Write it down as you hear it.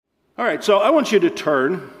All right, so I want you to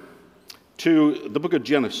turn to the book of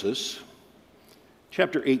Genesis,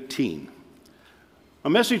 chapter 18. My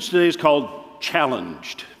message today is called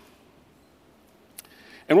Challenged.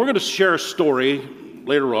 And we're going to share a story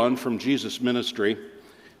later on from Jesus' ministry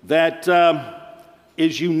that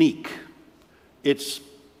is unique. It's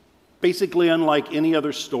basically unlike any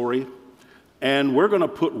other story. And we're going to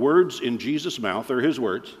put words in Jesus' mouth, or his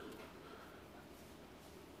words,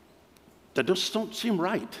 that just don't seem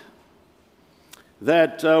right.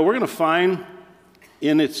 That we're going to find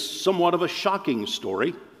in its somewhat of a shocking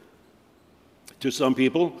story to some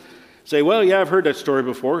people. Say, well, yeah, I've heard that story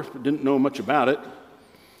before, didn't know much about it.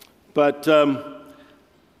 But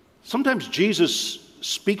sometimes Jesus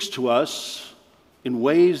speaks to us in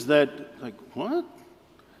ways that, like, what?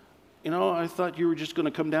 You know, I thought you were just going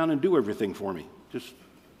to come down and do everything for me. Just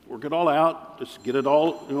work it all out, just get it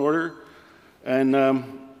all in order, and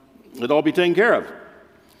it'll all be taken care of.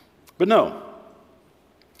 But no.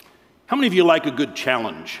 How many of you like a good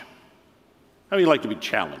challenge? How many like to be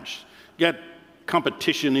challenged? You got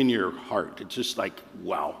competition in your heart. It's just like,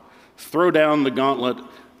 wow, throw down the gauntlet,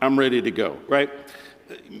 I'm ready to go, right?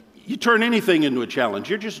 You turn anything into a challenge.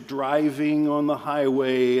 You're just driving on the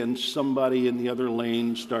highway and somebody in the other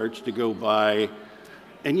lane starts to go by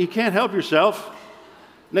and you can't help yourself.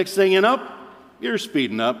 Next thing you know, you're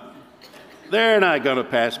speeding up. They're not going to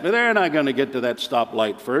pass me. They're not going to get to that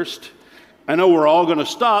stoplight first. I know we're all going to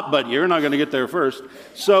stop, but you're not going to get there first.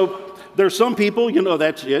 So there's some people, you know,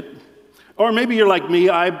 that's it. Or maybe you're like me.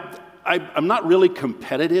 I'm not really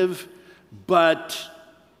competitive, but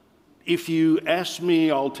if you ask me,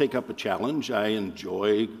 I'll take up a challenge. I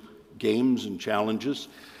enjoy games and challenges.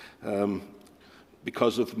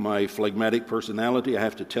 Because of my phlegmatic personality, I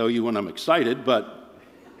have to tell you when I'm excited, but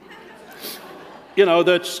you know,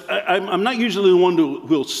 I'm not usually the one who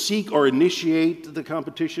will seek or initiate the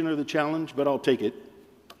competition or the challenge, but I'll take it.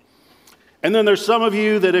 And then there's some of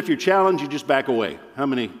you that if you're challenged, you just back away. How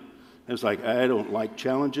many? It's like, I don't like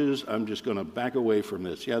challenges. I'm just going to back away from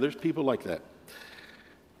this. Yeah, there's people like that.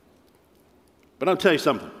 But I'll tell you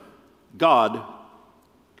something. God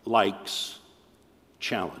likes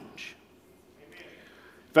challenge.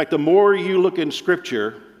 In fact, the more you look in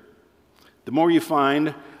Scripture, the more you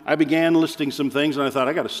find. I began listing some things, and I thought,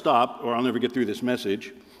 I got to stop, or I'll never get through this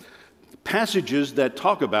message. Passages that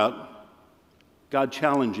talk about God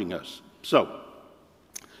challenging us. So,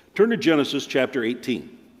 turn to Genesis chapter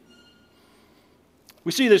 18.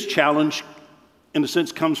 We see this challenge, in a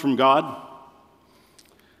sense, comes from God.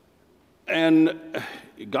 And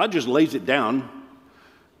God just lays it down.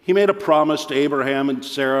 He made a promise to Abraham and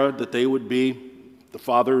Sarah that they would be the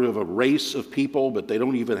father of a race of people, but they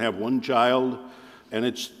don't even have one child. And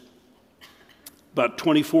it's about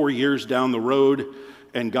 24 years down the road,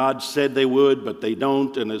 and God said they would, but they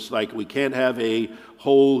don't. And it's like we can't have a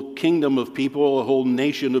whole kingdom of people, a whole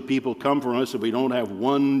nation of people come from us if we don't have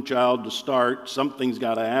one child to start. Something's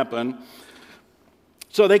got to happen.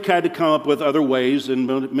 So they kind of come up with other ways,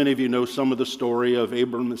 and many of you know some of the story of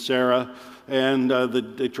Abram and Sarah, and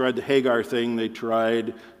they tried the Hagar thing. They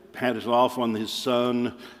tried pat it off on his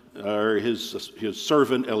son, or his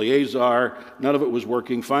servant Eliezer. None of it was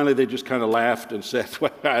working. Finally, they just kind of laughed and said,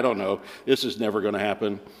 well, I don't know, this is never going to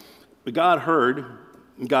happen. But God heard,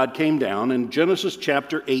 and God came down, and Genesis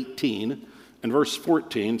chapter 18 and verse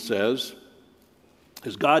 14 says,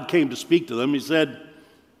 as God came to speak to them, he said,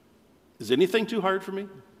 is anything too hard for me?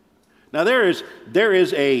 Now there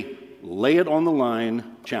is a lay it on the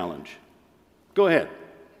line challenge. Go ahead.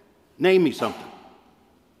 Name me something.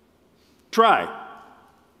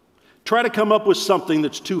 Try to come up with something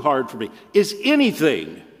that's too hard for me. Is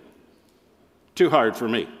anything too hard for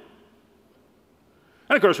me?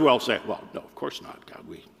 And of course we all say, well, no, of course not, God.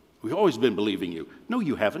 We've always been believing you. No,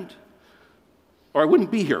 you haven't. Or I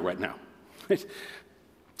wouldn't be here right now.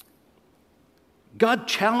 God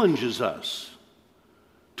challenges us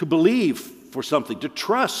to believe for something, to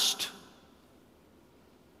trust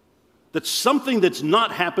that something that's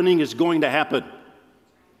not happening is going to happen.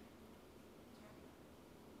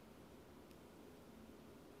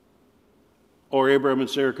 Or Abraham and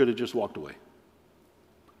Sarah could have just walked away.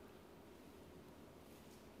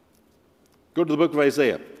 Go to the book of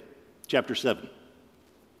Isaiah, chapter 7.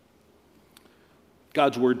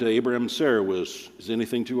 God's word to Abraham and Sarah was, is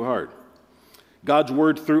anything too hard? God's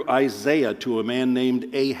word through Isaiah to a man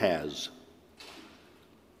named Ahaz.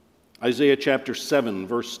 Isaiah chapter 7,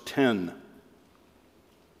 verse 10.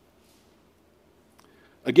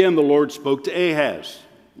 Again, the Lord spoke to Ahaz,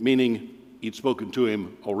 meaning he'd spoken to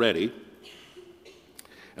him already.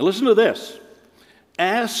 And listen to this.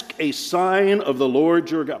 Ask a sign of the Lord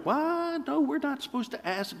your God. What? what? No, we're not supposed to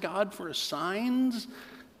ask God for signs.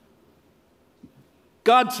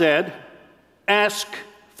 God said, ask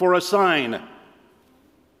for a sign.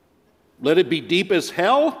 Let it be deep as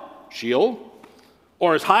hell, Sheol,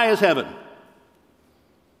 or as high as heaven.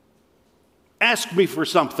 Ask me for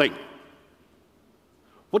something.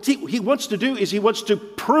 What he wants to do is he wants to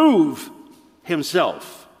prove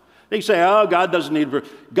himself. They say, oh, God doesn't need to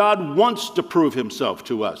prove. God wants to prove himself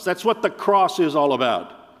to us. That's what the cross is all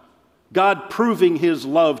about. God proving his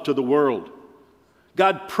love to the world.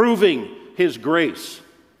 God proving his grace.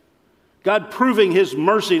 God proving his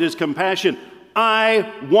mercy and his compassion.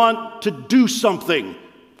 I want to do something.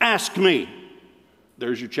 Ask me.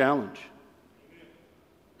 There's your challenge.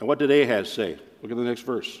 And what did Ahaz say? Look at the next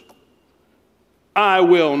verse. I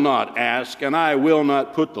will not ask, and I will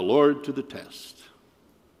not put the Lord to the test.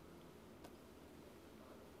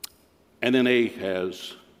 And then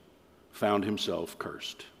Ahaz found himself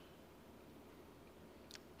cursed.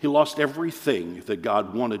 He lost everything that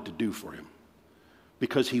God wanted to do for him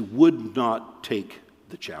because he would not take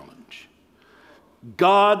the challenge.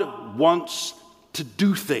 God wants to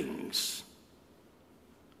do things,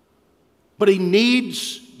 but he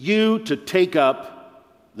needs you to take up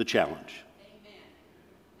the challenge. Amen.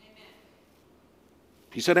 Amen.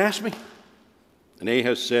 He said, ask me. And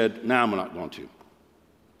Ahaz said, no, I'm not going to.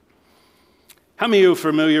 How many of you are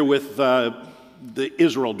familiar with the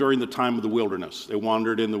Israel during the time of the wilderness? They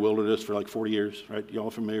wandered in the wilderness for like 40 years, right? You all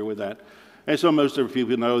familiar with that? And so most of the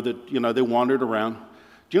people know that, they wandered around.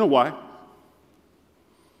 Do you know why?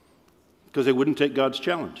 Because they wouldn't take God's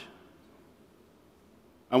challenge.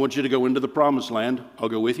 I want you to go into the promised land. I'll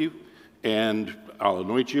go with you, and I'll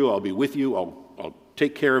anoint you. I'll be with you. I'll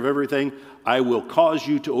take care of everything. I will cause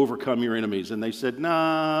you to overcome your enemies. And they said,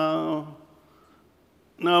 no,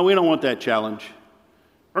 we don't want that challenge.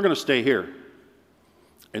 We're going to stay here.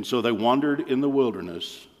 And so they wandered in the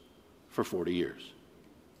wilderness for 40 years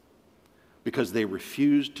because they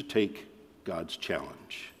refused to take God's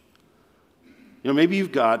challenge. Maybe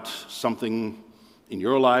you've got something in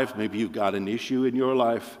your life, maybe you've got an issue in your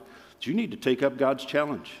life. Do you need to take up God's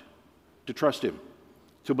challenge? To trust him,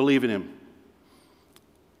 to believe in him,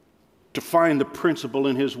 to find the principle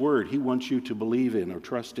in his word he wants you to believe in or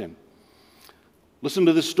trust in. Listen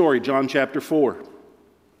to this story, John chapter 4.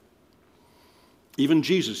 Even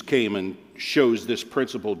Jesus came and shows this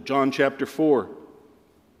principle. John chapter 4,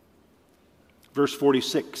 verse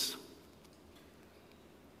 46.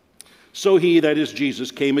 So he, that is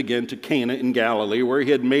Jesus, came again to Cana in Galilee, where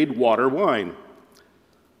he had made water wine.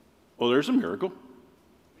 Well, there's a miracle.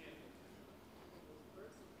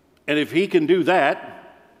 And if he can do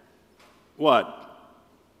that, what?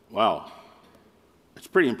 Wow. It's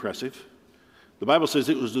pretty impressive. The Bible says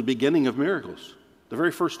it was the beginning of miracles, the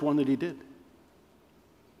very first one that he did,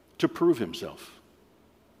 to prove himself.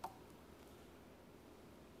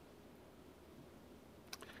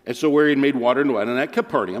 And so where he had made water into wine, and at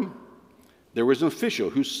Capernaum, there was an official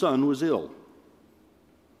whose son was ill.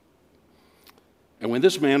 And when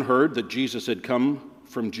this man heard that Jesus had come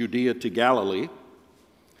from Judea to Galilee,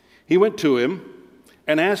 he went to him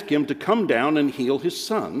and asked him to come down and heal his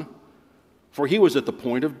son, for he was at the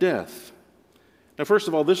point of death. Now, first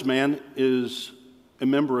of all, this man is a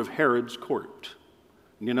member of Herod's court.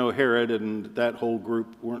 Herod and that whole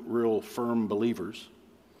group weren't real firm believers.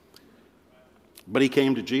 But he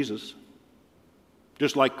came to Jesus.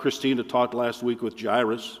 Just like Christina talked last week with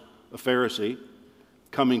Jairus, a Pharisee,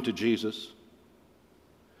 coming to Jesus.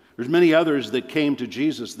 There's many others that came to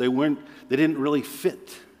Jesus. They didn't really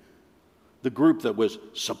fit the group that was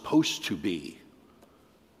supposed to be.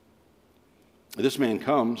 This man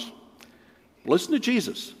comes. Listen to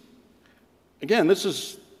Jesus. Again,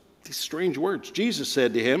 these strange words. Jesus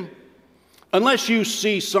said to him, unless you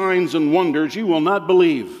see signs and wonders, you will not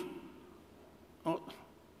believe. Oh,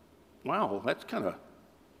 wow, that's kind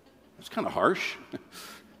of harsh.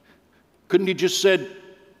 Couldn't he just said,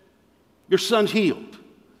 your son's healed?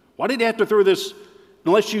 Why did he have to throw this,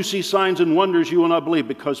 unless you see signs and wonders, you will not believe?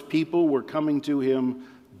 Because people were coming to him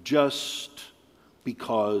just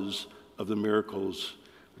because of the miracles.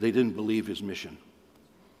 They didn't believe his mission.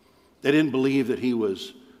 They didn't believe that he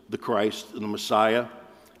was the Christ and the Messiah.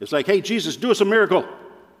 It's like, hey, Jesus, do us a miracle.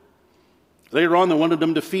 Later on, they wanted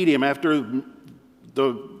him to feed him after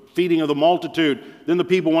the feeding of the multitude. Then the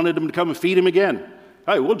people wanted him to come and feed him again.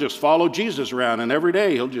 Hey, we'll just follow Jesus around, and every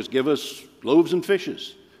day he'll just give us loaves and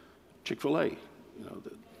fishes. Chick-fil-A,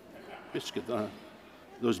 the biscuit,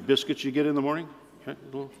 those biscuits you get in the morning. Okay?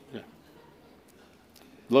 Yeah.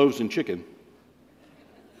 Loaves and chicken.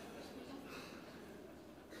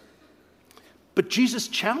 But Jesus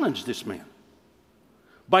challenged this man.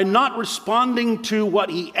 By not responding to what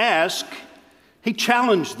he asked, he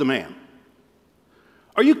challenged the man.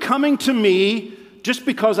 Are you coming to me just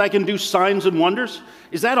because I can do signs and wonders?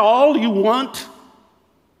 Is that all you want?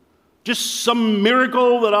 Just some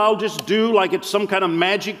miracle that I'll just do like it's some kind of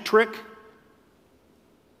magic trick?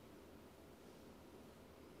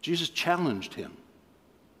 Jesus challenged him.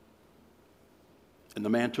 And the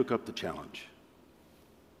man took up the challenge.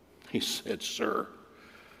 He said, "Sir,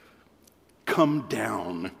 come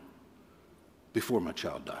down before my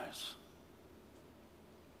child dies."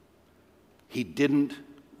 He didn't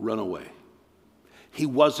run away. He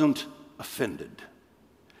wasn't offended.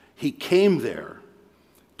 He came there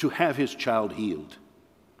to have his child healed.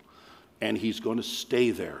 And he's going to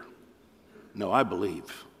stay there. No, I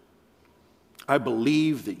believe. I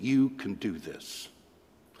believe that you can do this.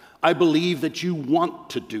 I believe that you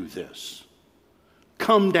want to do this.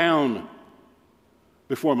 Come down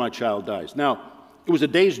before my child dies. Now, it was a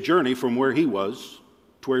day's journey from where he was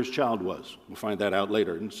to where his child was. We'll find that out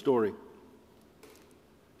later in the story.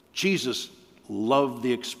 Jesus loved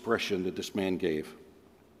the expression that this man gave.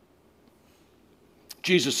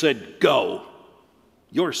 Jesus said, "Go,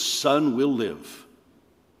 your son will live."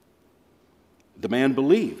 The man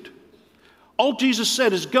believed. All Jesus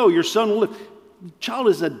said is, "Go, your son will live." The child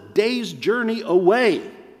is a day's journey away.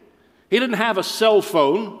 He didn't have a cell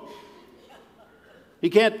phone. He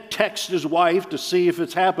can't text his wife to see if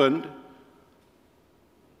it's happened.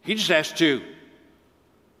 He just has to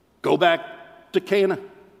go back to Cana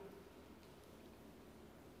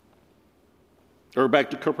or back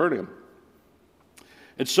to Capernaum.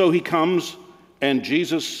 And so he comes, and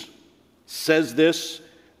Jesus says this,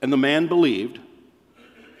 and the man believed,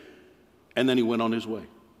 and then he went on his way.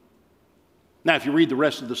 Now, if you read the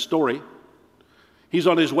rest of the story, he's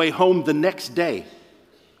on his way home the next day,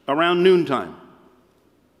 around noontime.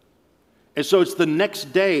 And so it's the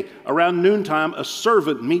next day, around noontime, a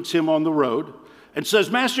servant meets him on the road and says,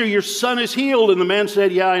 "Master, your son is healed." And the man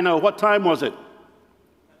said, "Yeah, I know. What time was it?"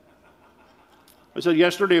 I said,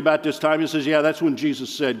 "Yesterday about this time." He says, "Yeah, that's when Jesus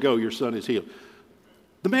said, 'Go, your son is healed.'"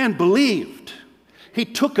 The man believed. He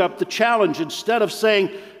took up the challenge instead of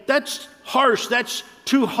saying, "That's harsh, that's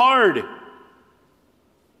too hard.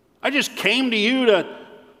 I just came to you to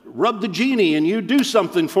rub the genie and you do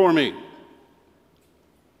something for me."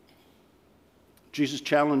 Jesus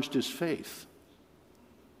challenged his faith.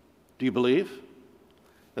 Do you believe?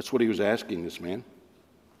 That's what he was asking this man.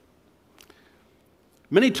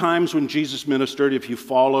 Many times when Jesus ministered, if you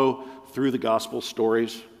follow through the gospel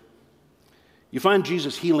stories, you find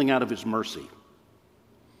Jesus healing out of his mercy.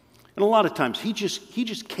 And a lot of times, he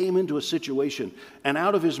just came into a situation, and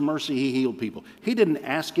out of his mercy, he healed people. He didn't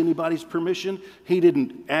ask anybody's permission. He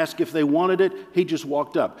didn't ask if they wanted it. He just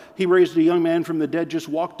walked up. He raised a young man from the dead, just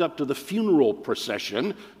walked up to the funeral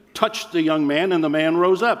procession, touched the young man, and the man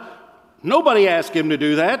rose up. Nobody asked him to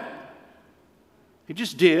do that. He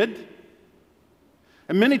just did.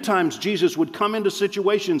 And many times, Jesus would come into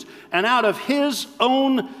situations, and out of his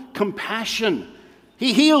own compassion,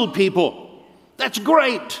 he healed people. That's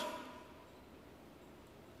great.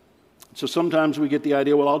 So sometimes we get the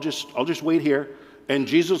idea, well, I'll just wait here, and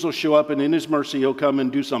Jesus will show up, and in his mercy, he'll come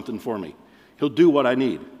and do something for me. He'll do what I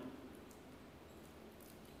need.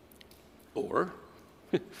 Or,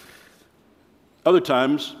 other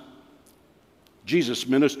times, Jesus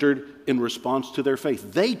ministered in response to their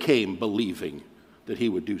faith. They came believing that he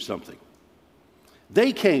would do something.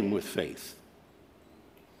 They came with faith.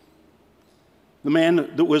 The man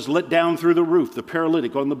that was let down through the roof, the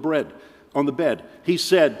paralytic on the bed, he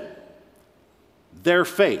said, their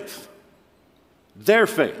faith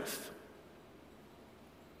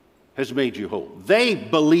has made you whole. They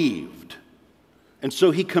believed. And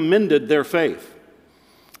so he commended their faith.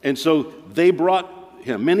 And so they brought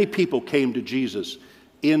him. Many people came to Jesus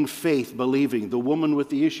in faith, believing. The woman with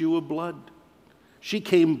the issue of blood, she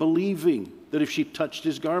came believing that if she touched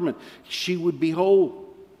his garment, she would be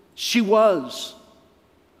whole. She was.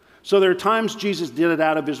 So there are times Jesus did it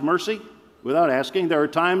out of his mercy without asking. There are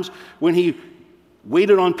times when he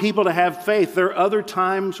waited on people to have faith. There are other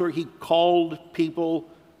times where he called people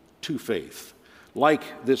to faith,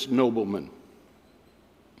 like this nobleman,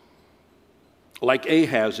 like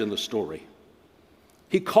Ahaz in the story.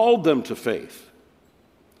 He called them to faith.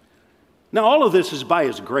 Now, all of this is by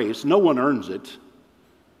his grace. No one earns it.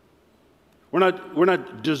 We're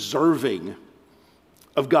not deserving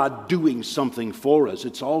of God doing something for us.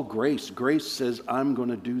 It's all grace. Grace says, I'm going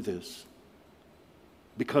to do this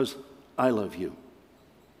because I love you.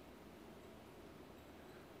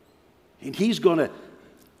 And he's going to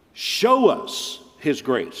show us his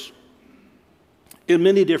grace in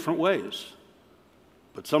many different ways.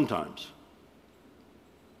 But sometimes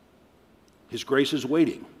His grace is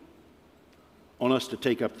waiting on us to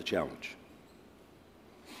take up the challenge.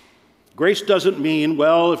 Grace doesn't mean,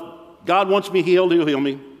 well, if God wants me healed, He'll heal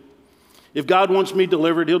me. If God wants me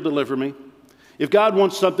delivered, He'll deliver me. If God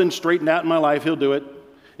wants something straightened out in my life, He'll do it.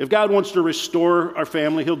 If God wants to restore our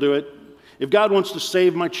family, He'll do it. If God wants to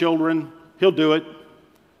save my children, He'll do it.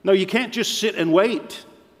 No, you can't just sit and wait.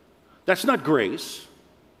 That's not grace.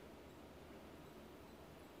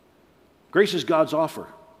 Grace is God's offer.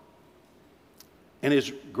 And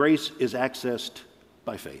His grace is accessed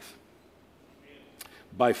by faith.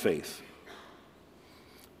 By faith.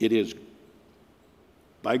 It is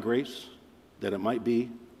by grace that it might be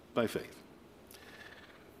by faith.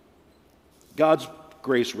 God's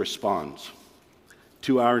grace responds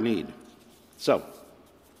to our need. So,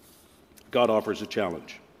 God offers a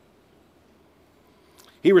challenge.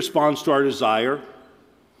 He responds to our desire.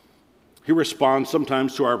 He responds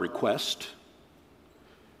sometimes to our request.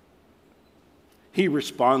 He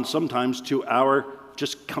responds sometimes to our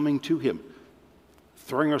just coming to Him,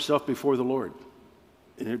 throwing ourselves before the Lord.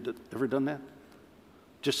 Ever done that?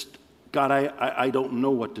 Just, God, I don't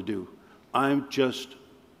know what to do. I just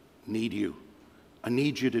need You. I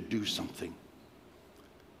need You to do something.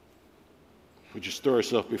 We just throw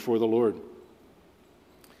ourselves before the Lord.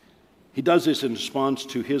 He does this in response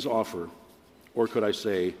to His offer, or could I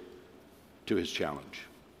say, to His challenge.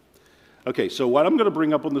 Okay, so what I'm going to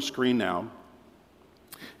bring up on the screen now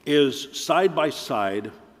is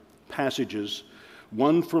side-by-side passages,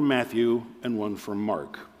 one from Matthew and one from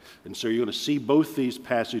Mark. And so you're going to see both these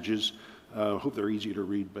passages. I hope they're easier to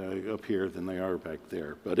read back up here than they are back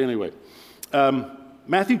there. But anyway,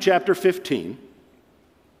 Matthew chapter 15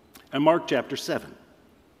 and Mark chapter 7.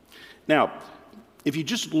 Now, if you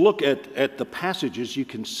just look at the passages, you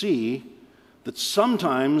can see that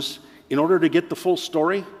sometimes, in order to get the full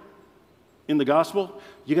story in the gospel,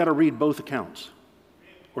 you got to read both accounts,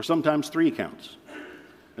 or sometimes 3 accounts,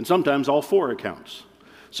 and sometimes all 4 accounts.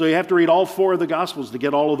 So you have to read all 4 of the gospels to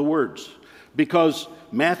get all of the words, because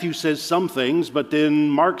Matthew says some things, but then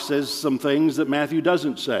Mark says some things that Matthew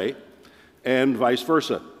doesn't say, and vice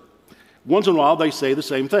versa. Once in a while, they say the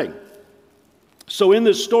same thing. So in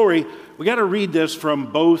this story, we got to read this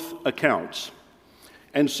from both accounts.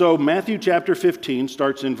 And so Matthew chapter 15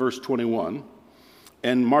 starts in verse 21,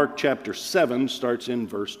 and Mark chapter 7 starts in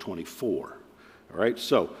verse 24. All right,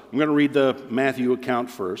 so I'm going to read the Matthew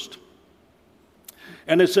account first.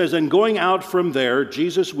 And it says, "And going out from there,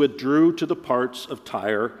 Jesus withdrew to the parts of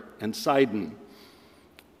Tyre and Sidon."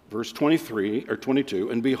 Verse 23 or 22,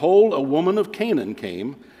 "And behold, a woman of Canaan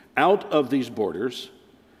came out of these borders,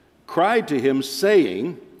 cried to him,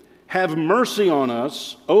 saying, 'Have mercy on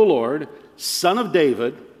us, O Lord, Son of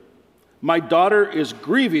David. My daughter is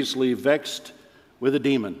grievously vexed with a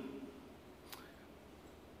demon.'"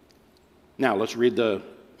 Now let's read the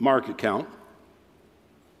Mark account.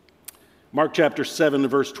 Mark chapter 7,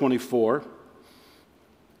 verse 24.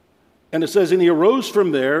 And it says, "And he arose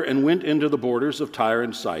from there and went into the borders of Tyre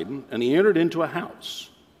and Sidon, and he entered into a house,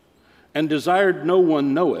 and desired no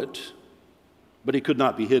one know it, but he could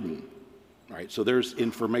not be hidden." All right, so there's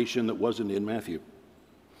information that wasn't in Matthew.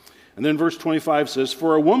 And then verse 25 says,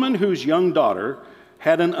 "For a woman whose young daughter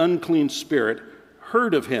had an unclean spirit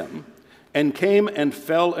heard of him, and came and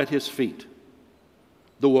fell at his feet.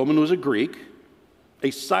 The woman was a Greek, a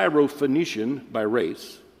Syrophoenician by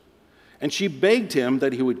race, and she begged him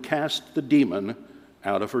that he would cast the demon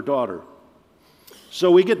out of her daughter." So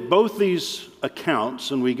we get both these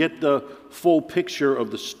accounts, and we get the full picture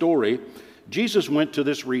of the story. Jesus went to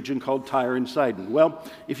this region called Tyre and Sidon. Well,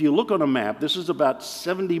 if you look on a map, this is about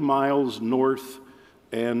 70 miles north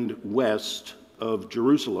and west of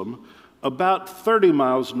Jerusalem, about 30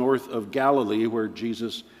 miles north of Galilee, where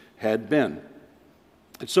Jesus had been.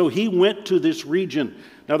 And so he went to this region.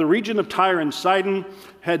 Now, the region of Tyre and Sidon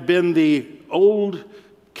had been the old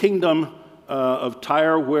kingdom of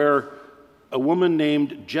Tyre, where a woman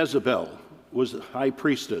named Jezebel was the high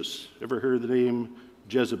priestess. Ever heard the name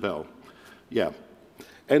Jezebel? Yeah.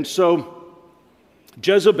 And so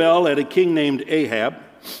Jezebel had a king named Ahab,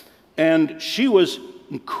 and she was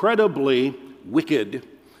incredibly wicked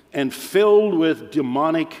and filled with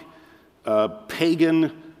demonic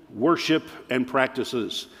pagan worship and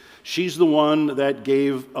practices. She's the one that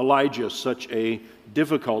gave Elijah such a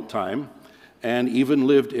difficult time, and even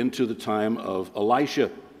lived into the time of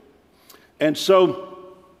Elisha. And so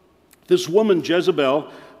this woman,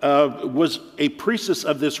 Jezebel, was a priestess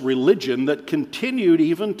of this religion that continued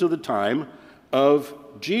even to the time of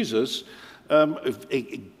Jesus, an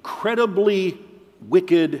incredibly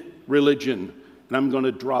wicked religion. And I'm going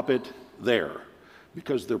to drop it there.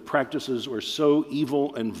 because their practices were so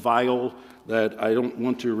evil and vile that I don't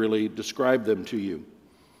want to really describe them to you,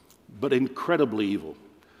 but incredibly evil.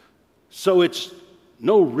 So it's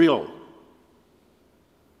no real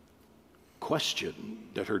question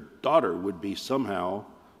that her daughter would be somehow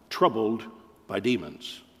troubled by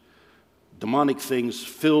demons. Demonic things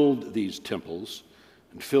filled these temples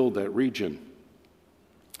and filled that region.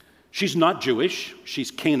 She's not Jewish,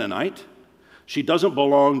 she's Canaanite. She doesn't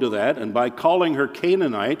belong to that, and by calling her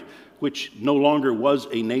Canaanite, which no longer was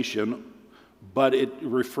a nation, but it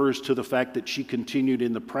refers to the fact that she continued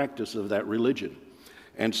in the practice of that religion.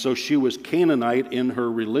 And so she was Canaanite in her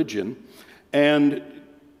religion, and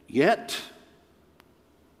yet,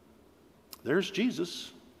 there's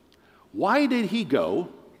Jesus. Why did he go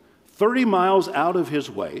 30 miles out of his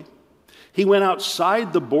way? He went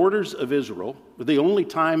outside the borders of Israel, the only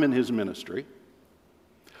time in his ministry.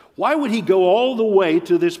 Why would he go all the way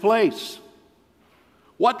to this place?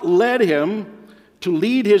 What led him to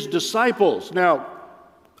lead his disciples? Now,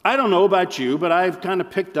 I don't know about you, but I've kind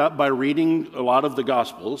of picked up by reading a lot of the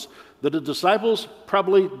Gospels that the disciples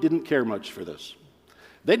probably didn't care much for this.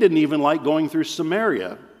 They didn't even like going through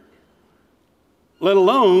Samaria, let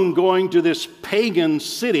alone going to this pagan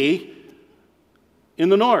city in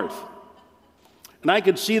the north. And I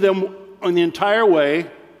could see them on the entire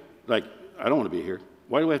way, like, I don't want to be here.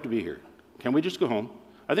 Why do we have to be here? Can we just go home?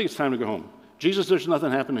 I think it's time to go home. Jesus, there's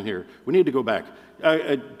nothing happening here. We need to go back.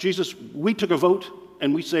 Jesus, we took a vote,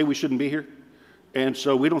 and we say we shouldn't be here. And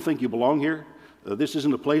so we don't think you belong here. This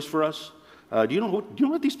isn't a place for us. Do you know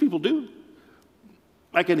what these people do?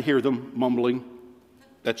 I can hear them mumbling.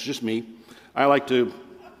 That's just me. I like to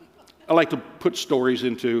put stories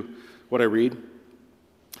into what I read.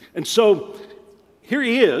 And so here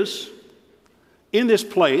he is in this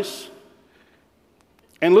place,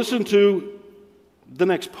 and listen to the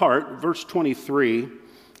next part, verse 23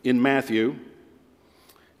 in Matthew.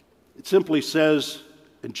 It simply says,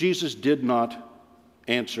 and Jesus did not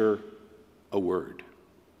answer a word.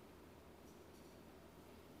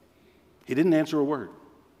 He didn't answer a word.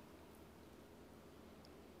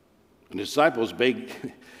 And the disciples begged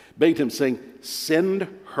him, saying, send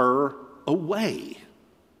her away,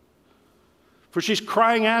 for she's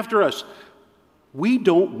crying after us. We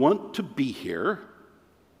don't want to be here,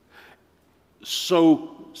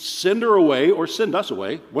 so send her away or send us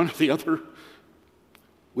away, one or the other.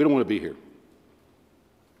 We don't want to be here.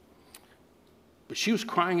 But she was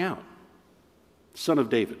crying out, Son of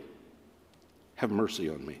David, have mercy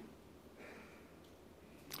on me.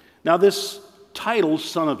 Now this title,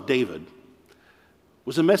 Son of David,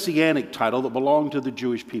 was a messianic title that belonged to the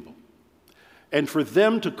Jewish people. And for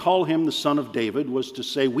them to call him the Son of David was to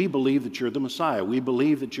say, we believe that you're the Messiah. We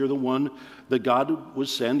believe that you're the one that God was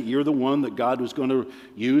sent. You're the one that God was going to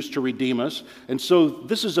use to redeem us. And so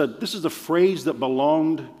this is a phrase that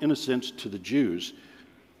belonged, in a sense, to the Jews.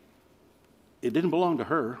 It didn't belong to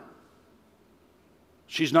her.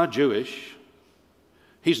 She's not Jewish.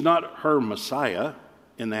 He's not her Messiah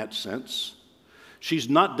in that sense. She's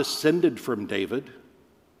not descended from David.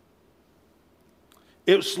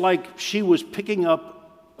 It's like she was picking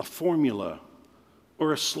up a formula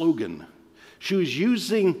or a slogan. She was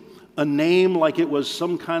using a name like it was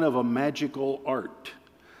some kind of a magical art.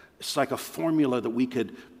 It's like a formula that we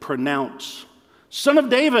could pronounce. Son of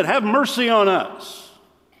David, have mercy on us.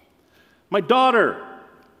 My daughter.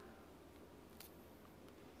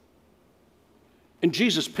 And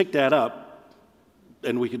Jesus picked that up,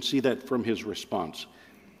 and we can see that from his response.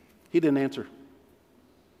 He didn't answer.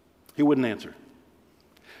 He wouldn't answer.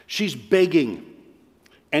 She's begging,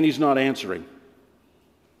 and he's not answering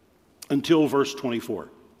until verse 24.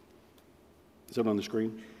 Is that on the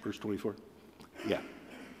screen? Verse 24? Yeah.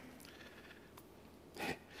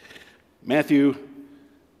 Matthew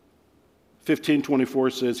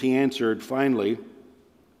 15:24 says, he answered finally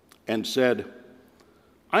and said,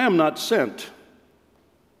 I am not sent.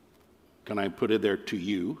 Can I put it there to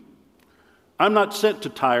you? I'm not sent to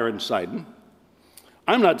Tyre and Sidon.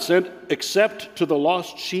 I'm not sent except to the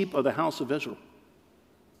lost sheep of the house of Israel.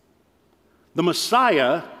 The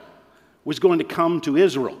Messiah was going to come to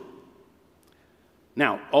Israel.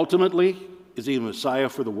 Now, ultimately, is he the Messiah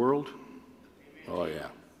for the world? Oh, yeah.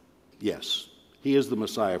 Yes, he is the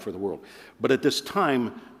Messiah for the world. But at this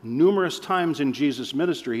time, numerous times in Jesus'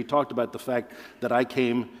 ministry, he talked about the fact that I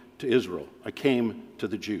came to Israel. I came to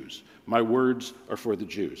the Jews. My words are for the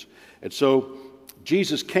Jews. And so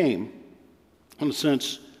Jesus came, in a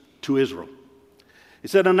sense, to Israel. He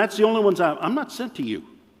said, and that's the only ones I'm not sent to you.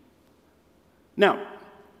 Now,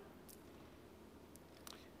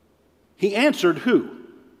 he answered who?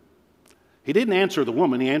 He didn't answer the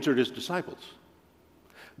woman, he answered his disciples.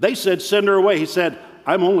 They said, send her away. He said,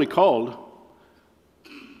 I'm only called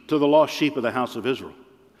to the lost sheep of the house of Israel.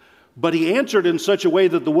 But he answered in such a way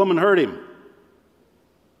that the woman heard him.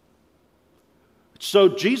 So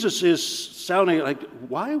Jesus is sounding like,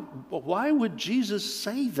 why would Jesus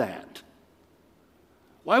say that?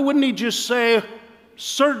 Why wouldn't he just say,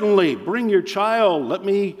 certainly, bring your child, let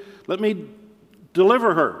me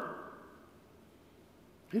deliver her?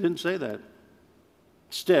 He didn't say that.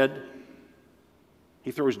 Instead,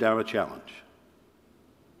 he throws down a challenge.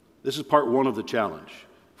 This is part one of the challenge.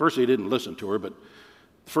 First, he didn't listen to her, but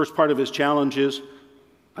the first part of his challenge is,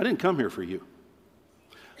 I didn't come here for you.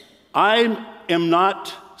 I am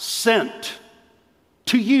not sent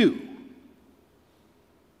to you.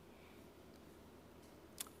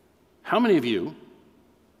 How many of you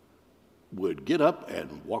would get up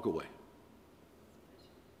and walk away?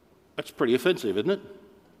 That's pretty offensive, isn't it?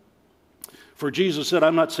 For Jesus said,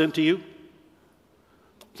 I'm not sent to you.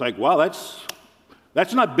 It's like, wow,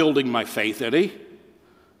 that's not building my faith, Eddie.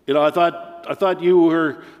 You know, I thought you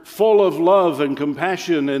were full of love and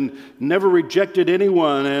compassion and never rejected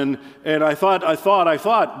anyone. And I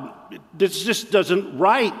thought, this just doesn't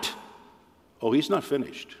right. Oh, he's not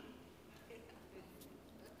finished.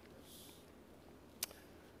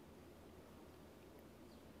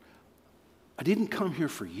 I didn't come here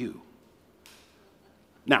for you.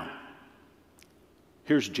 Now,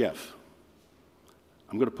 here's Jeff.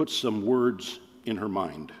 I'm going to put some words in her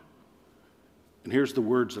mind. And here's the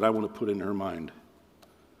words that I want to put in her mind.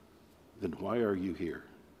 Then why are you here?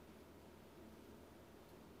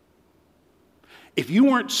 If you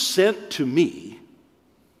weren't sent to me,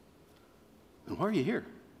 then why are you here?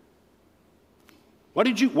 Why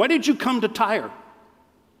did you come to Tyre?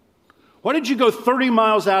 Why did you go 30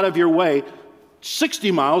 miles out of your way,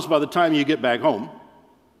 60 miles by the time you get back home,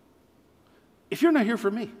 if you're not here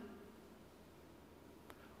for me?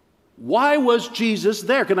 Why was Jesus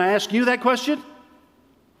there? Can I ask you that question?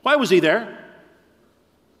 Why was he there?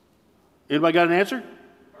 Anybody got an answer?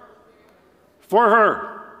 For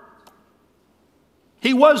her.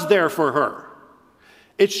 He was there for her.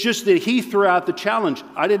 It's just that he threw out the challenge.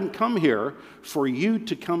 I didn't come here for you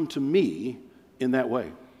to come to me in that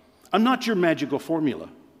way. I'm not your magical formula.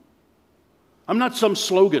 I'm not some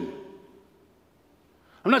slogan.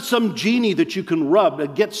 I'm not some genie that you can rub to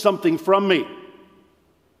get something from me.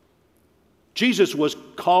 Jesus was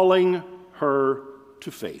calling her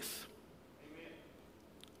to faith.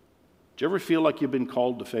 Do you ever feel like you've been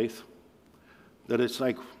called to faith? That it's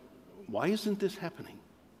like, why isn't this happening?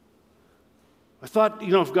 I thought,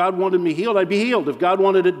 if God wanted me healed, I'd be healed. If God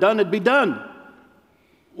wanted it done, it'd be done.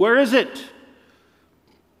 Where is it?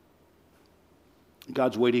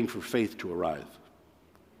 God's waiting for faith to arrive.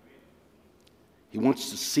 He wants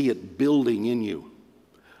to see it building in you.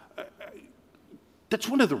 That's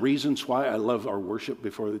one of the reasons why I love our worship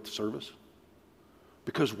before the service.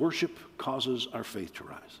 Because worship causes our faith to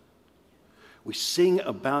rise. We sing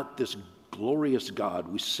about this glorious God.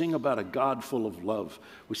 We sing about a God full of love.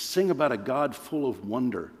 We sing about a God full of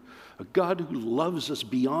wonder. A God who loves us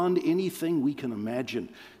beyond anything we can imagine,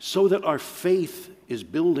 so that our faith is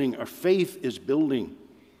building. Our faith is building.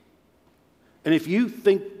 And if you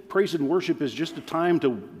think praise and worship is just a time to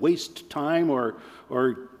waste time or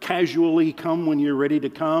casually come when you're ready to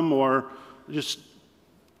come or just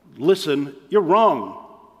listen, you're wrong.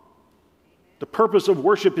 The purpose of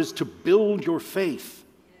worship is to build your faith,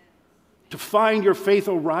 to find your faith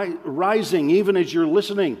rising even as you're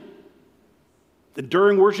listening.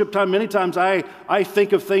 During worship time, many times I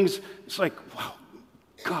think of things, it's like, wow,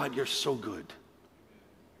 God, you're so good.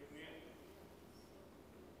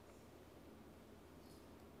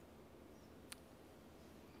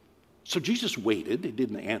 So Jesus waited. He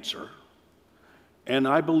didn't answer. And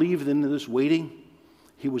I believe in this waiting,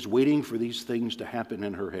 he was waiting for these things to happen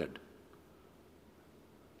in her head.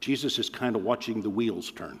 Jesus is kind of watching the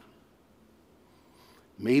wheels turn.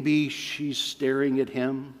 Maybe she's staring at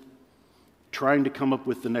him, trying to come up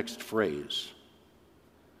with the next phrase.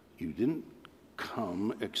 You didn't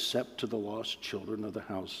come except to the lost children of the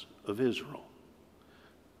house of Israel.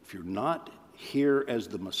 If you're not here as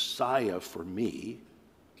the Messiah for me,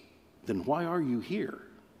 then why are you here?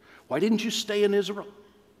 Why didn't you stay in Israel?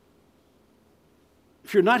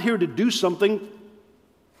 If you're not here to do something,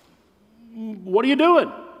 what are you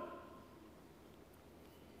doing?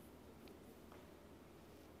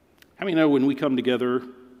 How many know when we come together,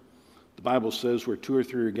 the Bible says where two or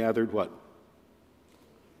three are gathered, what?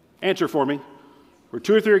 Answer for me. Where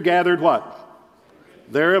two or three are gathered, what?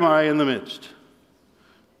 There am I in the midst.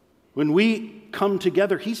 When we come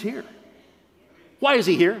together, he's here. Why is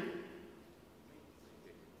he here?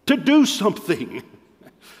 To do something.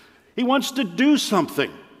 He wants to do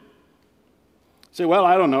something. Say, well,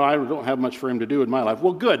 I don't know. I don't have much for him to do in my life.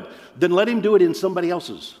 Well, good. Then let him do it in somebody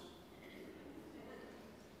else's.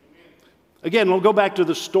 Again, we'll go back to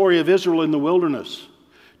the story of Israel in the wilderness.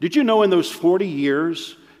 Did you know in those 40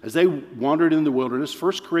 years, as they wandered in the wilderness,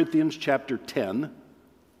 1 Corinthians chapter 10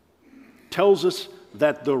 tells us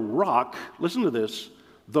that the rock, listen to this,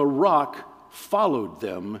 the rock followed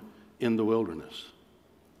them in the wilderness.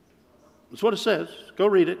 That's what it says. Go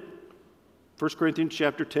read it. 1 Corinthians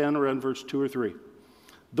chapter 10, around verse 2 or 3.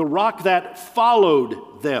 The rock that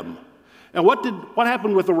followed them. And what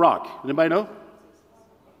happened with the rock? Anybody know?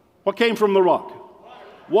 What came from the rock?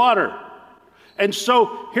 Water. And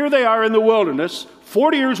so here they are in the wilderness,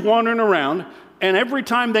 40 years wandering around, and every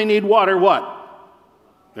time they need water, what?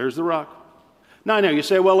 There's the rock. Now, I know you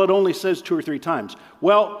say, well, it only says 2 or 3 times.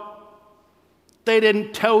 Well, they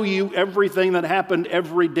didn't tell you everything that happened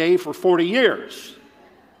every day for 40 years.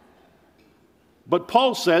 But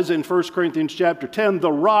Paul says in 1 Corinthians chapter 10,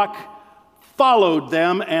 the rock followed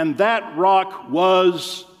them, and that rock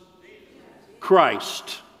was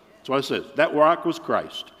Christ. That's what it says. That rock was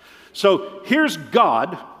Christ. So here's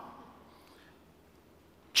God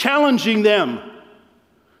challenging them.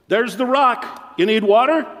 There's the rock. You need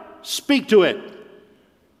water? Speak to it.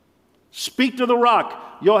 Speak to the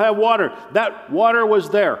rock. You'll have water. That water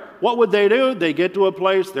was there. What would they do? They get to a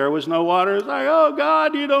place, there was no water. It's like, oh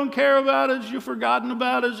God, you don't care about us. You've forgotten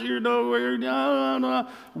about us. You're nowhere. No.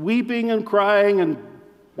 Weeping and crying and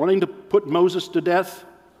wanting to put Moses to death.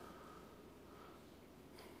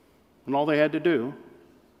 And all they had to do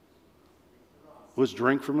was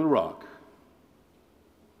drink from the rock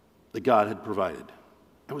that God had provided.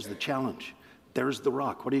 That was the challenge. There's the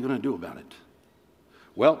rock. What are you going to do about it?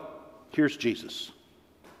 Well, here's Jesus.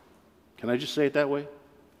 Can I just say it that way?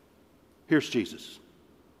 Here's Jesus.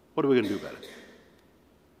 What are we going to do about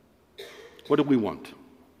it? What do we want?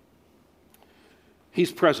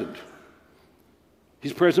 He's present.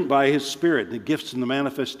 He's present by His Spirit, the gifts and the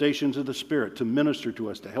manifestations of the Spirit to minister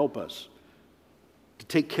to us, to help us, to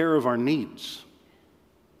take care of our needs.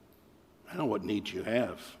 I know what needs you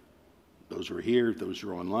have. Those who are here, those who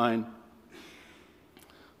are online,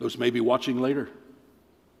 those may be watching later.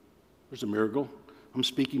 There's a miracle. I'm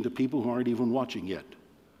speaking to people who aren't even watching yet,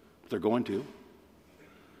 but they're going to.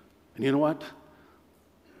 And you know what?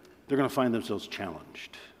 They're going to find themselves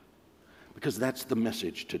challenged, because that's the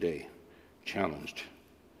message today, challenged.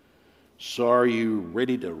 So are you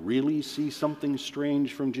ready to really see something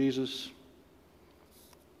strange from Jesus?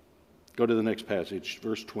 Go to the next passage,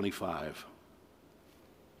 verse 25.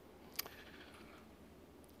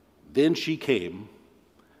 Then she came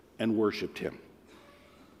and worshiped Him.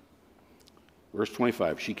 Verse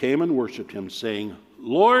 25, she came and worshiped Him, saying,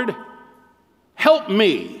 Lord, help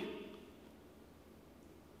me.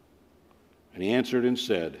 And He answered and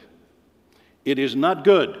said, it is not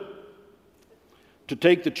good to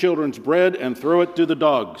take the children's bread and throw it to the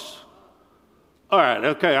dogs. All right,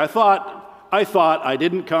 okay, I thought I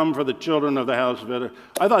didn't come for the children of the house of Israel.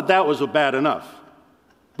 I thought that was bad enough.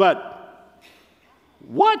 But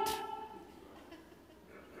what?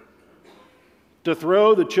 To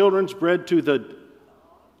throw the children's bread to the...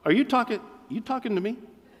 Are you talking to me?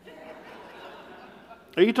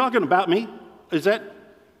 Are you talking about me?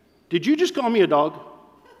 Did you just call me a dog?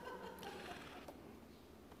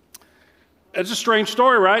 It's a strange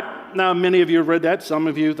story, right? Now, many of you have read that. Some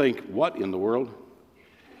of you think, what in the world?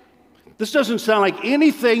 This doesn't sound like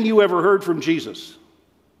anything you ever heard from Jesus.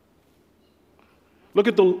 Look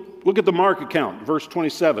at the Mark account, verse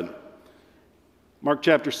 27. Mark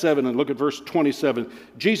chapter 7, and look at verse 27.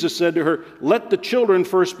 Jesus said to her, let the children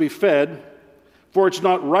first be fed, for it's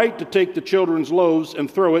not right to take the children's loaves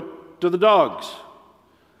and throw it to the dogs.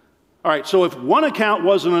 All right, so if one account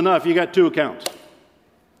wasn't enough, you got 2 accounts.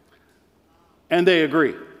 And they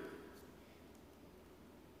agree.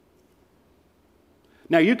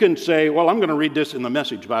 Now you can say, well, I'm going to read this in the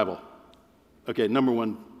Message Bible. Okay, number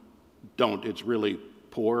 1, don't. It's really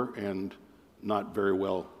poor and not very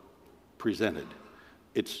well presented.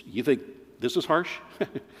 You think this is harsh?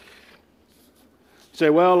 Say,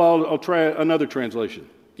 well, I'll try another translation.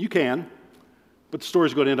 You can, but the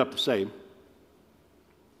story's going to end up the same.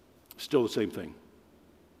 Still the same thing.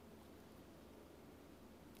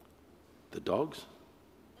 The dogs?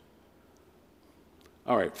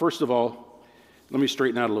 All right, first of all, let me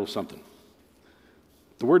straighten out a little something.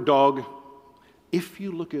 The word dog, if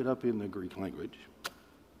you look it up in the Greek language,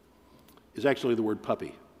 is actually the word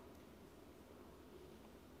puppy.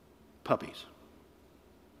 Puppies.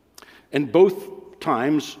 And both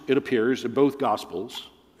times it appears in both Gospels,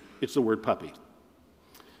 it's the word puppy.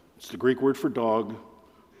 It's the Greek word for dog,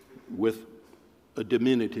 with a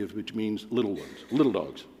diminutive, which means little ones, little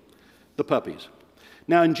dogs, the puppies.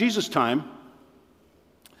 Now, in Jesus' time,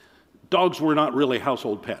 dogs were not really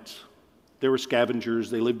household pets. They were scavengers.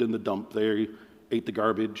 They lived in the dump. They ate the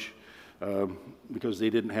garbage because they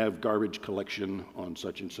didn't have garbage collection on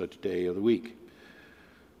such and such day of the week.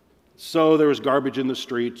 So there was garbage in the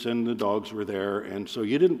streets, and the dogs were there. And so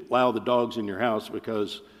you didn't allow the dogs in your house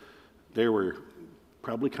because they were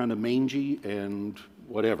probably kind of mangy and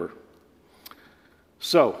whatever.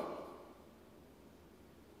 So,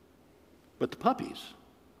 but the puppies,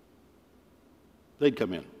 they'd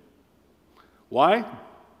come in. Why?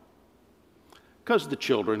 Because the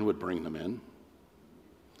children would bring them in.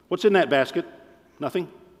 What's in that basket? Nothing.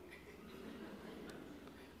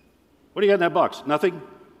 What do you got in that box? Nothing.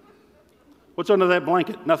 What's under that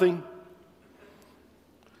blanket? Nothing.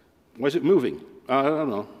 Why is it moving? I don't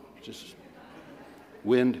know. Just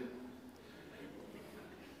wind.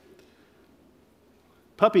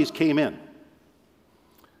 Puppies came in,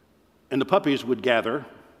 and the puppies would gather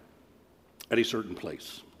at a certain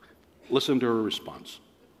place. Listen to her response.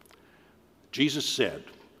 Jesus said,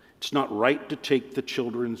 "It's not right to take the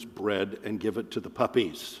children's bread and give it to the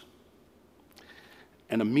puppies."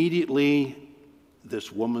 And immediately,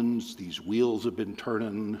 these wheels have been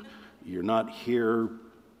turning. You're not here,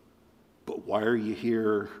 but why are you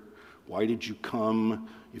here? Why did you come?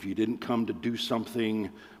 If you didn't come to do something,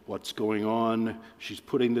 what's going on? She's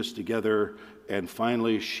putting this together, and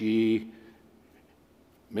finally she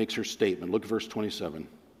makes her statement. Look at verse 27.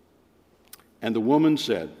 And the woman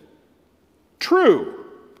said, "True."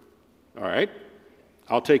 All right,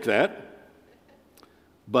 I'll take that.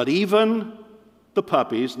 "But even the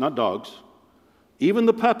puppies," not dogs, "even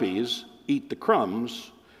the puppies eat the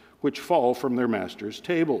crumbs which fall from their master's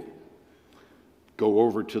table." Go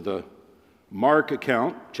over to the Mark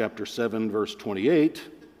account, chapter 7, verse 28.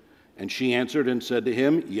 And she answered and said to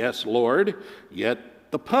him, "Yes, Lord,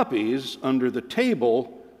 yet the puppies under the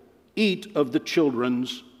table eat of the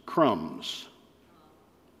children's crumbs."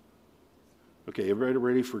 Okay, everybody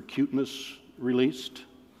ready for cuteness released?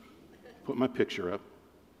 Put my picture up.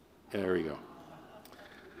 There we go.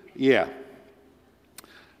 Yeah.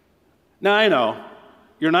 Now, I know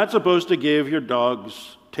you're not supposed to give your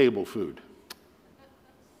dogs table food.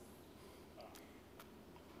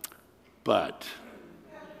 But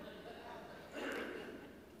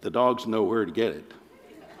the dogs know where to get it.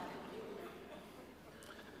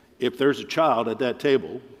 If there's a child at that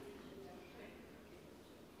table,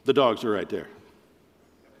 the dogs are right there.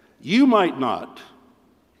 You might not,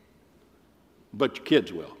 but your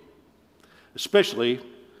kids will, especially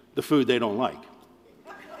the food they don't like.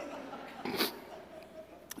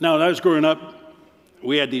 Now, when I was growing up,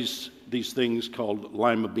 we had these things called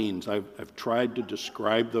lima beans. I've tried to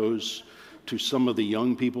describe those to some of the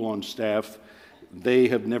young people on staff. They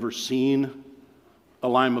have never seen a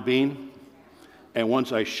lima bean. And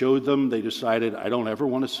once I showed them, they decided, I don't ever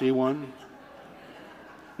want to see one.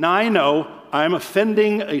 Now, I know I'm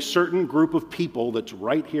offending a certain group of people that's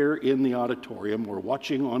right here in the auditorium or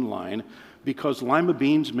watching online because lima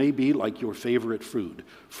beans may be like your favorite food.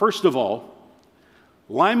 First of all,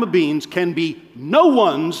 lima beans can be no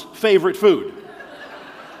one's favorite food.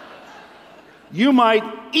 You might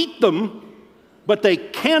eat them, but they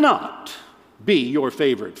cannot be your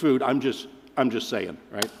favorite food. I'm just saying,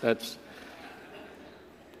 right?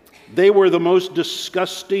 They were the most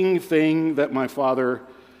disgusting thing that my father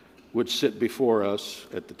would sit before us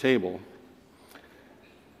at the table.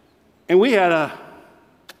 And we had a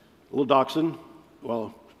little dachshund.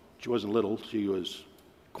 Well, she wasn't little, she was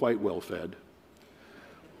quite well fed.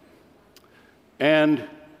 And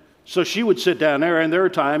so she would sit down there, and there were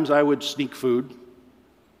times I would sneak food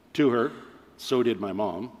to her. So did my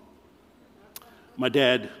mom. My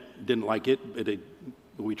dad didn't like it.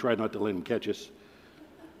 We tried not to let him catch us.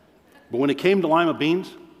 But when it came to lima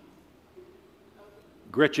beans,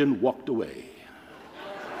 Gretchen walked away.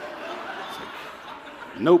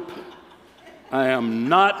 Nope, I am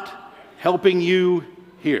not helping you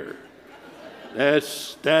here.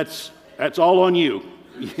 That's all on you.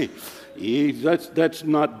 That's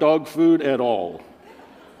not dog food at all.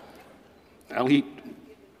 I'll eat.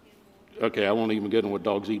 Okay, I won't even get into what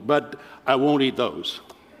dogs eat, but I won't eat those.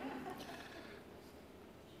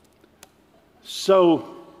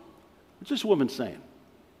 So, what's this woman saying?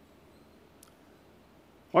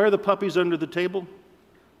 Why are the puppies under the table?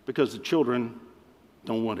 Because the children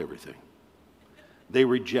don't want everything. They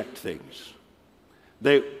reject things.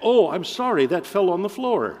 I'm sorry, that fell on the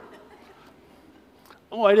floor.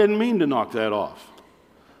 Oh, I didn't mean to knock that off.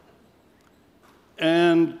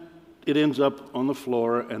 And it ends up on the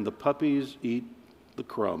floor, and the puppies eat the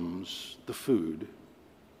crumbs, the food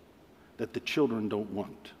that the children don't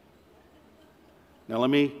want. Now let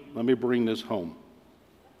me bring this home.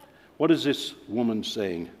 What is this woman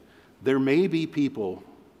saying? There may be people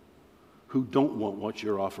who don't want what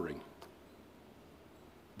you're offering,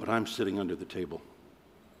 but I'm sitting under the table,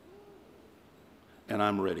 and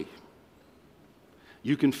I'm ready.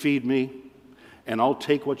 You can feed me, and I'll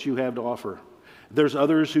take what you have to offer. There's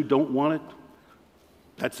others who don't want it.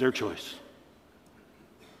 That's their choice.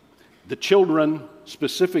 The children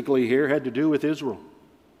specifically here had to do with Israel.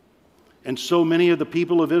 And so many of the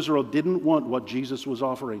people of Israel didn't want what Jesus was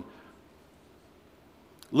offering.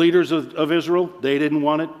 Leaders of Israel, they didn't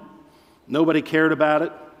want it. Nobody cared about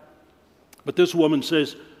it. But this woman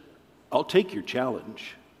says, I'll take your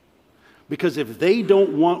challenge. Because if they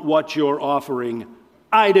don't want what you're offering,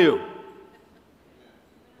 I do.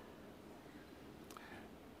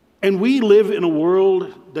 And we live in a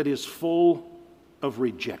world that is full of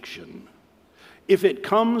rejection. If it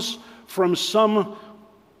comes from some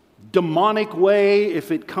demonic way,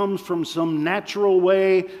 if it comes from some natural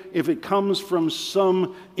way, if it comes from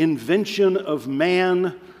some invention of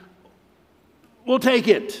man, we'll take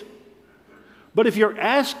it. But if you're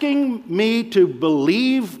asking me to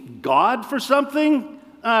believe God for something,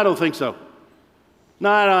 I don't think so.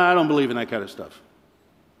 No, I don't believe in that kind of stuff.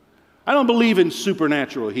 I don't believe in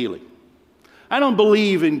supernatural healing. I don't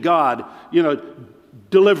believe in God,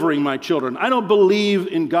 delivering my children. I don't believe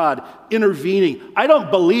in God intervening. I don't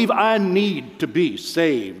believe I need to be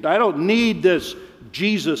saved. I don't need this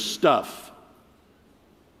Jesus stuff.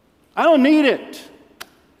 I don't need it.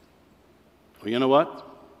 Well, you know what?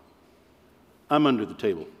 I'm under the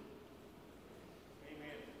table.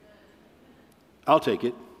 I'll take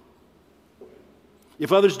it.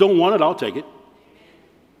 If others don't want it, I'll take it.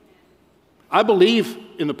 I believe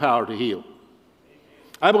in the power to heal.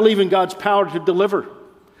 I believe in God's power to deliver.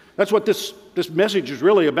 That's what this message is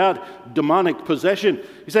really about, demonic possession.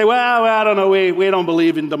 You say, well, I don't know, we don't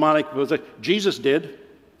believe in demonic possession. Jesus did.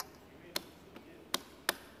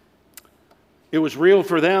 It was real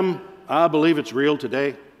for them. I believe it's real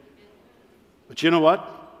today. But you know what?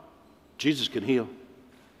 Jesus can heal.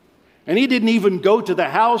 And he didn't even go to the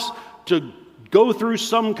house to go through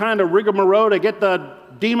some kind of rigmarole to get the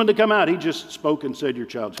demon to come out. He just spoke and said, your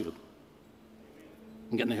child's healed.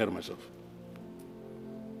 I'm getting ahead of myself.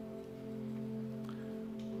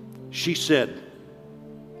 She said,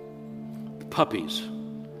 puppies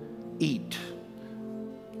eat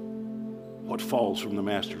what falls from the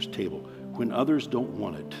master's table when others don't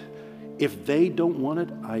want it. If they don't want it,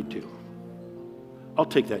 I do. I'll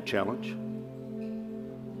take that challenge.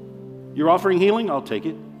 You're offering healing? I'll take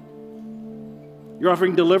it. You're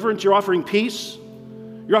offering deliverance? You're offering peace?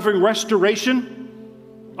 You're offering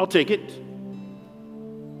restoration? I'll take it.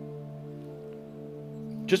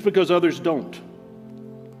 Just because others don't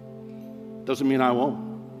doesn't mean I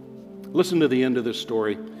won't. Listen to the end of this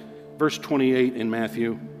story. Verse 28 in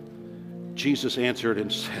Matthew. Jesus answered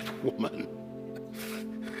and said, woman,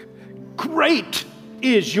 great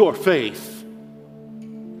is your faith.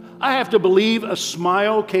 I have to believe a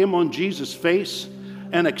smile came on Jesus' face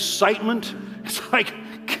and excitement. It's like,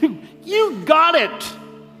 you got it.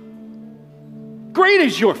 Great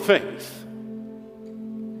is your faith.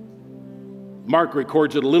 Mark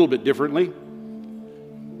records it a little bit differently.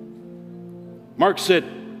 Mark said,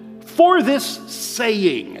 for this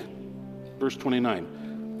saying, verse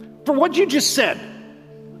 29, for what you just said,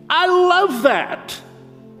 I love that.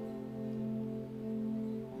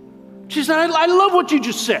 She said, I love what you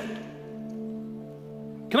just said.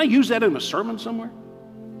 Can I use that in a sermon somewhere?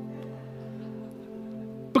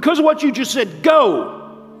 Because of what you just said, go.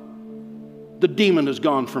 The demon is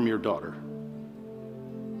gone from your daughter.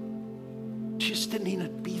 She just didn't need to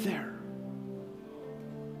be there.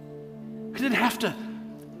 He didn't have to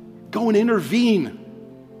go and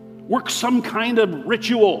intervene, work some kind of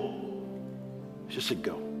ritual. She just said,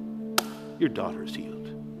 go. Your daughter is healed.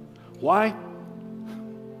 Why?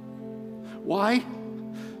 Why?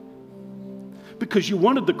 Because you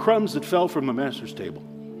wanted the crumbs that fell from the master's table.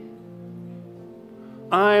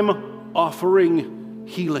 I'm offering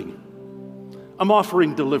healing. I'm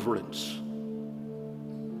offering deliverance.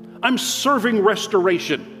 I'm serving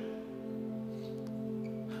restoration.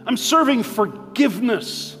 I'm serving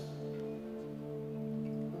forgiveness.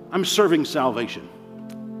 I'm serving salvation.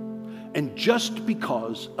 And just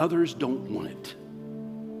because others don't want it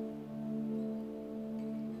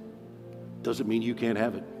doesn't mean you can't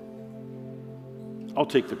have it. I'll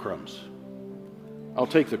take the crumbs. I'll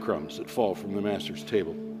take the crumbs that fall from the master's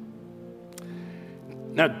table.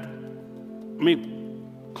 Now,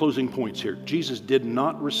 closing points here. Jesus did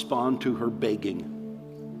not respond to her begging.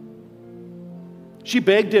 She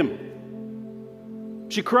begged him.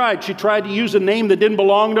 She cried. She tried to use a name that didn't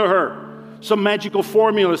belong to her, some magical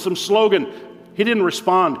formula, some slogan. He didn't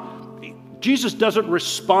respond. Jesus doesn't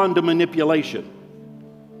respond to manipulation.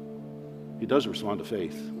 He does respond to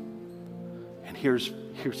faith. And here's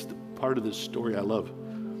the part of this story I love.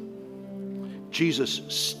 Jesus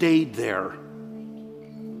stayed there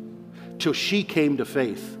till she came to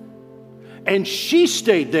faith. And she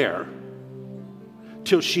stayed there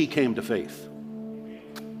till she came to faith.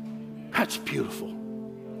 That's beautiful.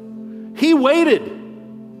 He waited,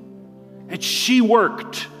 and she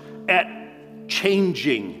worked at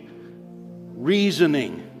changing,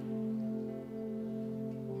 reasoning.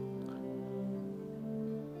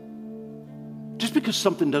 Just because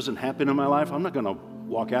something doesn't happen in my life, I'm not going to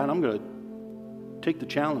walk out. I'm going to take the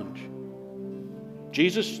challenge.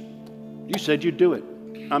 Jesus, you said you'd do it.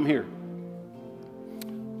 I'm here.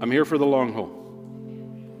 I'm here for the long haul.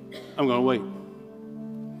 I'm going to wait.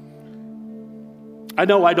 I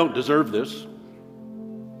know I don't deserve this,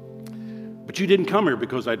 but you didn't come here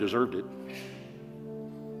because I deserved it.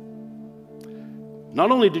 Not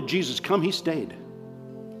only did Jesus come, he stayed.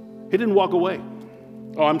 He didn't walk away.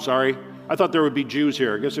 Oh, I'm sorry. I thought there would be Jews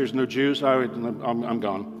here. I guess there's no Jews. I'm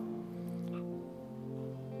gone.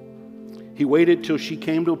 He waited till she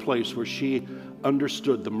came to a place where she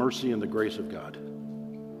understood the mercy and the grace of God.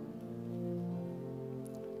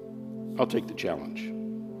 I'll take the challenge.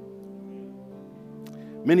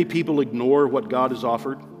 Many people ignore what God has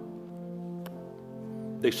offered.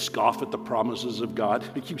 They scoff at the promises of God.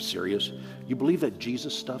 Are you serious? You believe that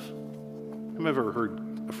Jesus stuff? I've never heard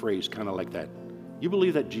a phrase kind of like that. You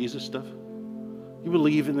believe that Jesus stuff? You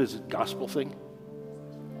believe in this gospel thing?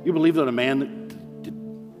 You believe that a man that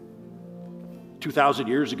 2,000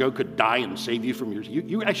 years ago could die and save you from yours?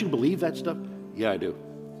 You actually believe that stuff? Yeah, I do.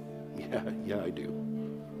 Yeah, I do.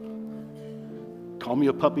 Call me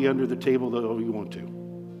a puppy under the table though you want to.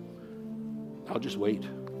 I'll just wait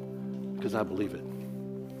because I believe it.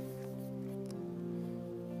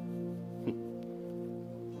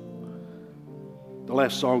 The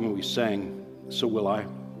last song we sang, So Will I.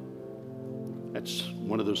 That's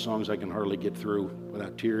one of those songs I can hardly get through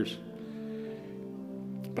without tears.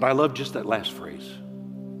 But I love just that last phrase.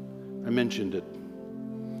 I mentioned it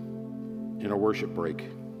in our worship break.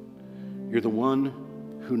 You're the one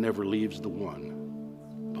who never leaves the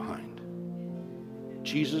one behind.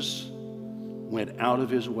 Jesus went out of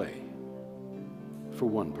his way for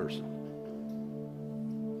one person.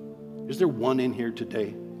 Is there one in here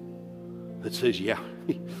today that says, yeah,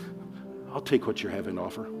 I'll take what you have to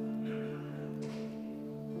offer?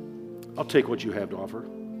 I'll take what you have to offer.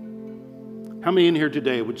 How many in here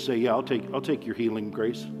today would say, yeah, I'll take your healing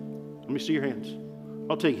grace? Let me see your hands.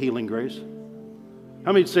 I'll take healing grace.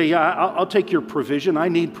 How many would say, yeah, I'll take your provision? I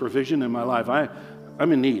need provision in my life.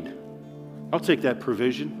 I'm in need. I'll take that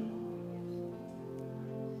provision.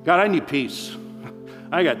 God, I need peace.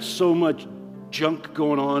 I got so much junk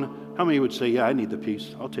going on. How many would say, yeah, I need the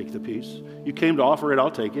peace? I'll take the peace. You came to offer it, I'll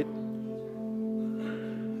take it.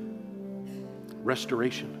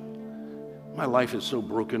 Restoration. My life is so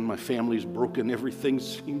broken. My family's broken. Everything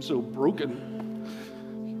seems so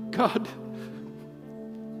broken. God,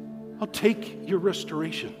 I'll take your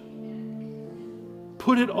restoration.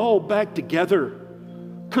 Put it all back together,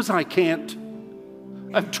 because I can't.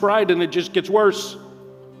 I've tried and it just gets worse.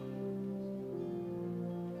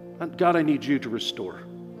 God, I need you to restore.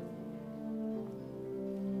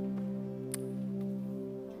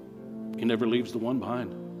 He never leaves the one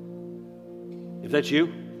behind. If that's you,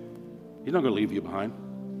 he's not going to leave you behind.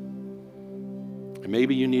 And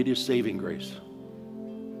maybe you need his saving grace.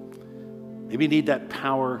 Maybe you need that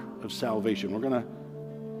power of salvation. We're going to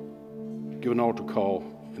give an altar call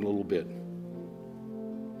in a little bit.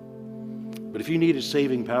 But if you need his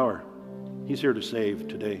saving power, he's here to save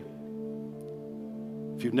today.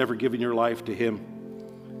 If you've never given your life to him,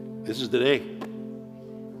 this is the day.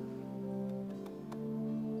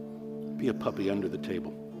 Be a puppy under the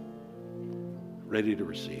table, ready to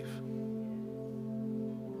receive.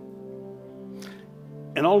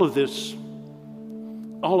 And all of this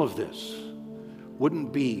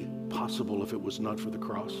wouldn't be possible if it was not for the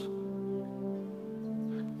cross.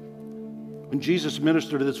 When Jesus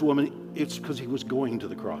ministered to this woman, it's because he was going to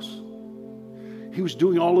the cross. He was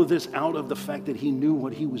doing all of this out of the fact that he knew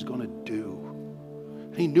what he was going to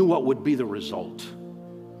do. He knew what would be the result.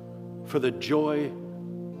 For the joy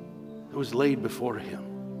that was laid before him,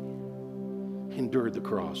 he endured the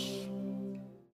cross.